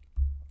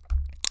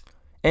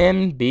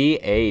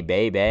 NBA,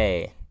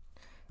 baby.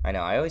 I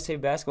know, I always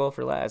save basketball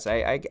for last.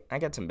 I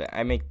got some,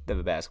 I make the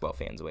basketball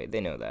fans wait.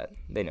 They know that.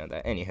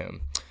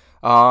 Anywho,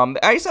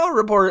 I saw a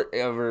report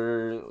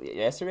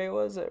yesterday a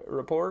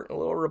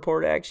little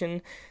report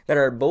action that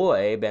our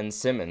boy, Ben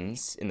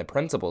Simmons, in the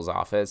principal's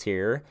office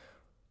here,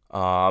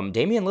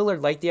 Damian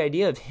Lillard liked the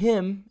idea of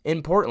him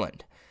in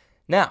Portland.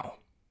 Now,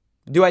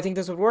 do I think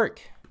this would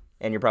work?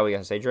 And you're probably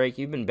going to say, Drake,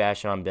 you've been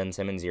bashing on Ben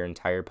Simmons your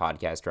entire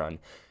podcast run.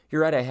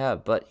 You're right, I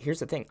have, but here's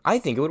the thing. I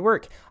think it would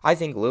work. I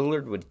think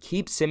Lillard would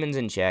keep Simmons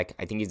in check.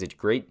 I think he's a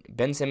great...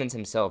 Ben Simmons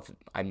himself,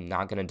 I'm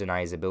not going to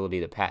deny his ability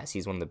to pass.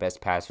 He's one of the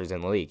best passers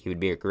in the league. He would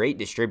be a great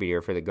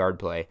distributor for the guard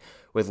play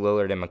with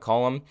Lillard and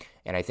McCollum,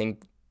 and I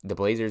think the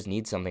Blazers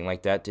need something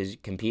like that to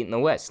compete in the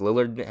West.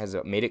 Lillard has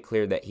made it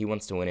clear that he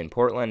wants to win in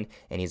Portland,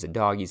 and he's a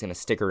dog. He's going to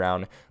stick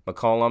around.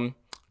 McCollum,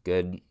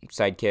 good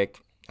sidekick.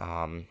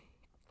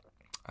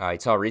 I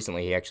saw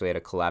recently he actually had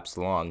a collapsed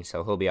lung,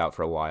 so he'll be out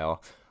for a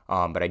while.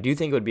 But I do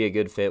think it would be a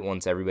good fit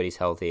once everybody's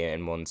healthy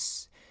and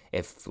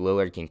if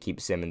Lillard can keep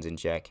Simmons in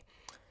check.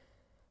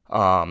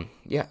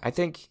 Yeah, I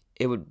think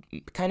it would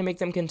kind of make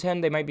them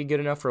contend. They might be good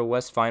enough for a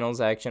West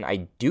Finals action.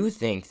 I do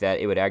think that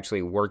it would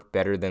actually work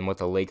better than what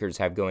the Lakers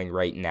have going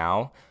right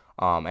now.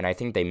 And I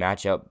think they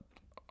match up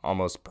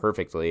almost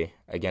perfectly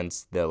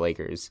against the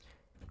Lakers.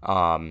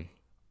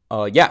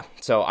 Yeah,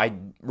 so I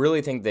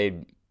really think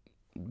they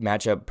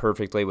match up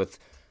perfectly with...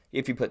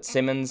 If you put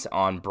Simmons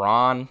on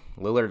Braun,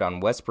 Lillard on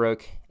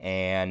Westbrook,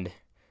 and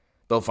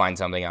they'll find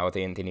something out with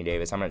Anthony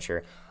Davis. I'm not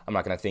sure. I'm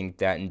not going to think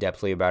that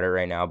in-depthly about it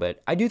right now,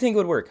 but I do think it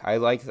would work. I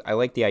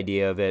like the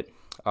idea of it.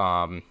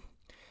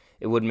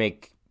 It would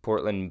make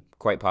Portland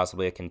quite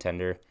possibly a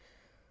contender.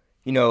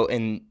 You know,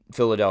 in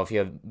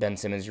Philadelphia, Ben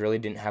Simmons really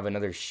didn't have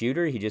another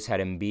shooter. He just had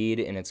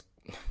Embiid, and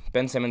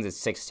Ben Simmons is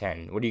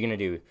 6'10". What are you going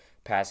to do?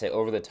 Pass it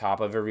over the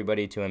top of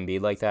everybody to Embiid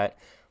like that?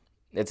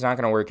 It's not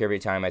going to work every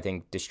time. I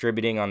think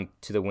distributing on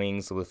to the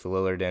wings with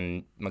Lillard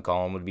and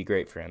McCollum would be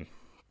great for him.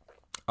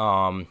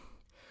 I'm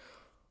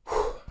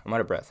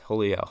out of breath.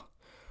 Holy hell.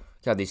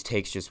 God, these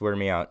takes just wear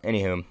me out.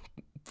 Anywho,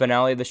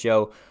 finale of the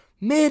show.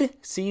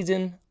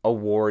 Mid-season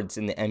awards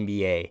in the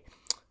NBA.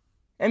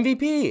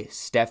 MVP,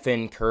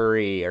 Stephen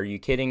Curry. Are you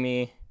kidding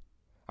me?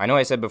 I know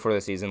I said before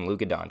the season,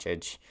 Luka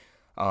Doncic.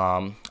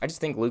 I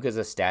just think Luka's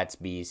a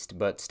stats beast,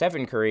 but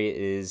Stephen Curry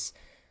is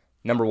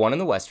number one in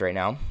the West right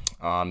now.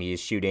 He is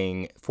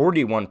shooting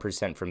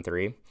 41% from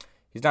three.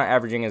 He's not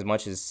averaging as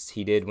much as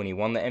he did when he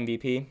won the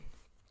MVP,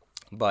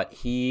 but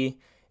he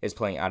is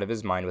playing out of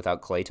his mind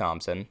without Klay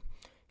Thompson.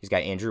 He's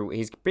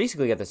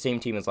basically got the same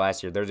team as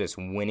last year. They're just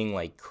winning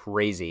like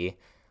crazy.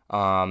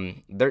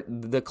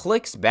 The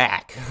click's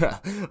back.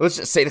 Let's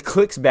just say the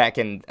click's back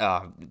in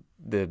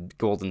the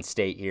Golden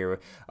State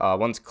here.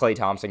 Once Klay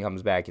Thompson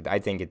comes back, I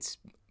think it's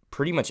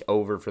pretty much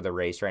over for the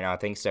race right now. I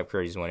think Steph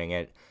Curry's winning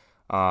it.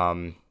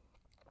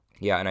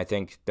 Yeah, and I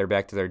think they're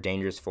back to their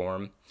dangerous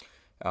form.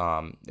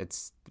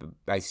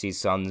 I see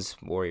Suns,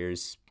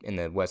 Warriors in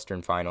the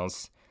Western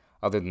Finals.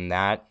 Other than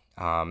that,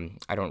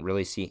 I don't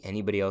really see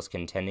anybody else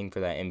contending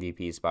for that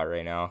MVP spot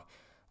right now.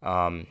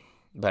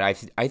 But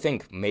I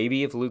think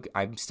maybe if Luka,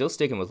 I'm still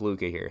sticking with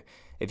Luka here.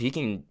 If he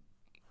can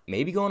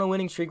maybe go on a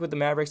winning streak with the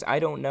Mavericks, I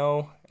don't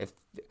know. If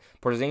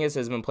Porzingis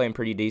has been playing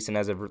pretty decent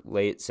as of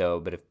late,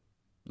 but if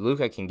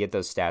Luka can get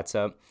those stats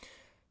up,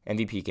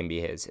 MVP can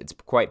be his. It's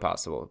quite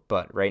possible.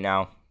 But right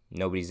now,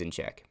 nobody's in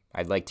check.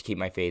 I'd like to keep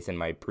my faith in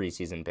my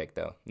preseason pick,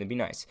 though. It'd be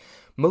nice.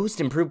 Most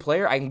improved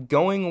player, I'm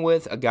going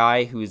with a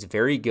guy who's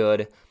very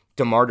good,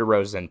 DeMar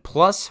DeRozan.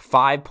 Plus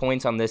 5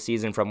 points on this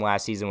season from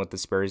last season with the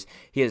Spurs.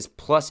 He is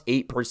plus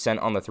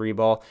 8% on the three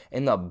ball,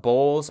 and the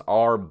Bulls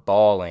are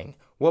balling.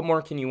 What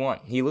more can you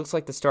want? He looks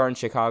like the star in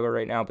Chicago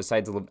right now,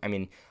 besides,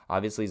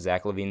 obviously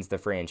Zach LaVine's the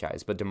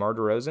franchise, but DeMar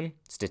DeRozan,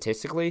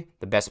 statistically,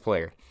 the best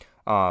player.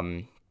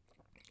 And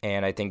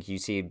I think you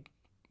see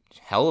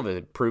hell of an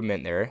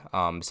improvement there.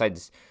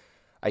 Besides,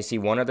 I see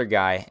one other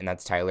guy, and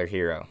that's Tyler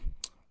Hero.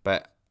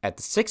 But at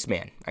the sixth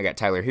man, I got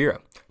Tyler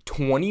Hero.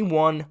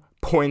 21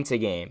 points a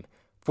game,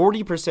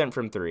 40%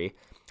 from three.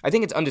 I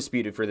think it's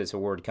undisputed for this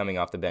award coming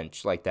off the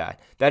bench like that.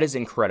 That is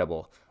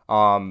incredible.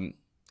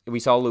 we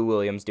saw Lou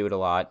Williams do it a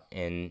lot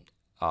in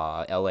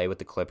LA with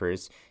the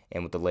Clippers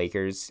and with the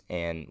Lakers,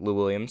 and Lou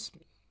Williams,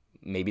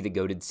 maybe the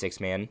goated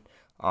six-man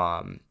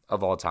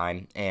of all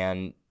time.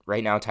 And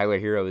right now, Tyler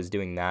Hero is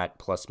doing that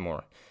plus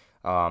more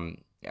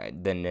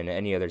than in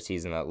any other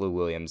season that Lou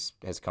Williams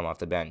has come off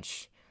the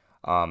bench.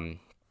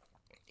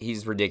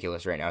 He's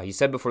ridiculous right now. He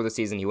said before the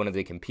season he wanted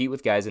to compete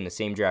with guys in the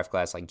same draft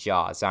class like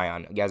Ja,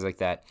 Zion, guys like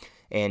that,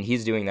 and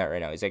he's doing that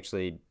right now. He's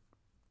actually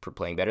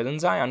playing better than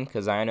Zion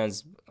because Zion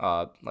is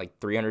like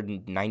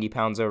 390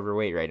 pounds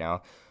overweight right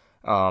now.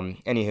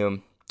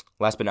 Anywho,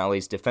 last but not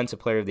least, Defensive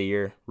Player of the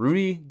Year,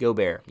 Rudy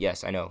Gobert.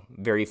 Yes, I know,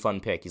 very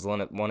fun pick. He's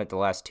won it the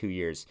last 2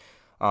 years.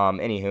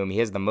 Anywho, he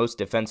has the most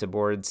defensive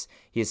boards.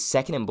 He is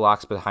second in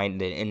blocks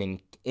behind an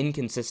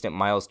inconsistent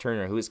Miles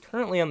Turner, who is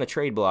currently on the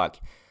trade block.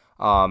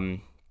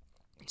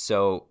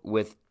 So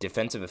with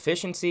defensive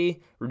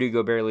efficiency, Rudy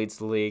Gobert leads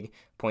the league.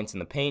 Points in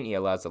the paint, he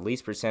allows the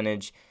least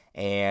percentage.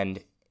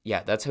 And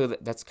yeah,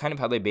 that's kind of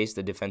how they base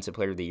the Defensive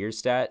Player of the Year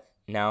stat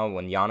now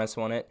when Giannis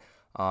won it,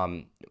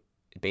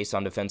 based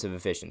on defensive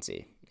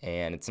efficiency.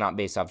 And it's not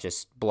based off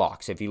just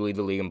blocks. If you lead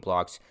the league in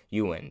blocks,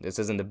 you win. This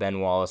isn't the Ben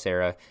Wallace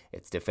era.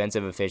 It's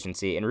defensive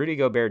efficiency. And Rudy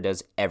Gobert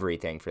does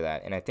everything for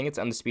that. And I think it's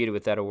undisputed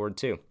with that award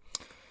too.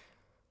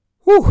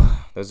 Whew.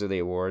 Those are the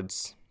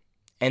awards.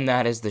 And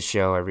that is the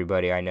show,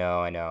 everybody. I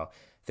know.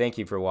 Thank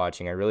you for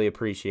watching. I really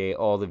appreciate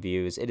all the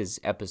views. It is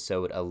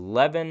episode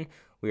 11.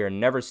 We are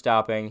never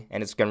stopping,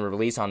 and it's going to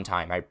release on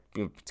time.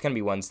 It's going to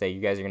be Wednesday.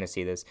 You guys are going to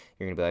see this.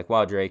 You're going to be like,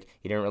 wow, Drake,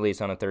 you didn't release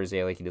on a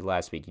Thursday like you did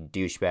last week, you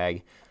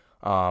douchebag.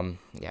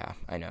 Yeah,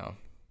 I know.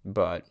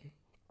 But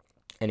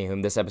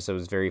anywho, this episode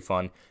was very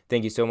fun.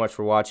 Thank you so much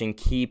for watching.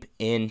 Keep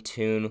in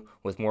tune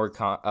with more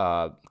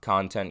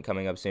content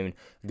coming up soon.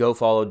 Go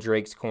follow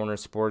Drake's Corner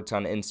Sports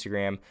on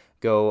Instagram.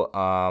 Go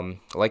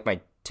like my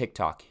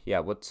TikTok. Yeah,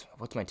 what's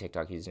my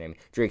TikTok username?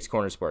 Drake's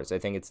Corner Sports. I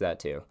think it's that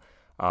too.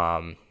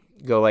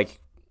 Go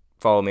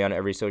follow me on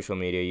every social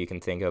media you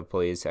can think of,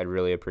 please. I'd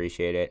really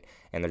appreciate it.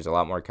 And there's a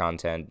lot more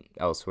content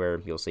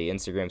elsewhere. You'll see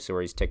Instagram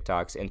stories,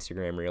 TikToks,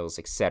 Instagram Reels,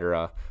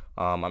 etc.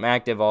 I'm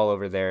active all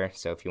over there,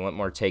 so if you want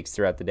more takes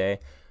throughout the day,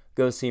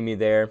 go see me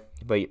there.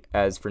 But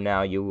as for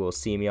now, you will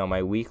see me on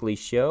my weekly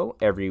show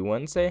every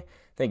Wednesday.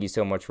 Thank you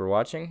so much for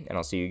watching, and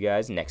I'll see you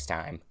guys next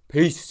time.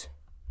 Peace!